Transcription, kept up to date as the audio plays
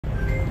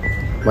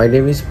My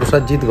name is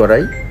Pusajit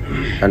Gorai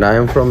and I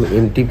am from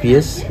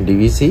MTPS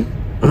DVC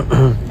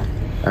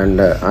and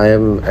I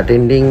am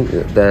attending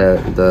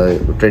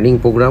the training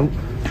program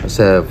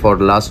for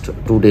last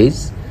 2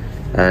 days,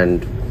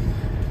 and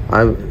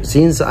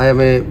since I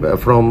am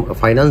from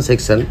finance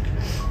section,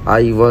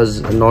 I was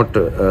not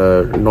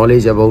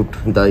knowledge about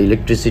the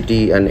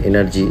electricity and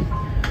energy,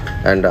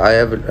 and I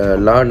have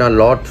learned a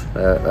lot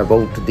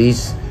about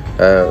this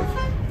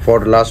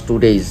for last 2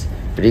 days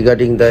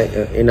regarding the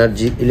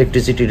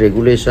electricity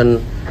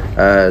regulation,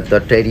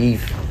 the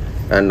tariff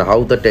and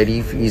how the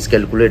tariff is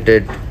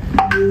calculated,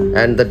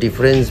 and the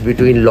difference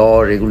between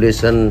law,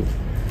 regulation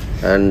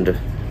and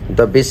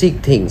the basic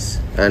things.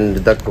 And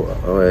the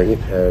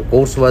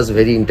course was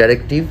very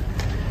interactive,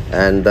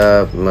 and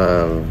the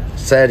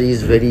sir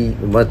is very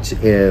much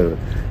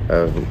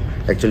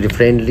actually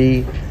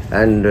friendly,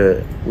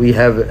 and we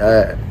have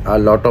a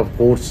lot of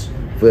course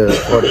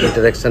for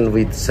interaction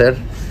with sir.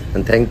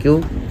 And thank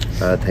you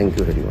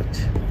very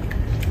much.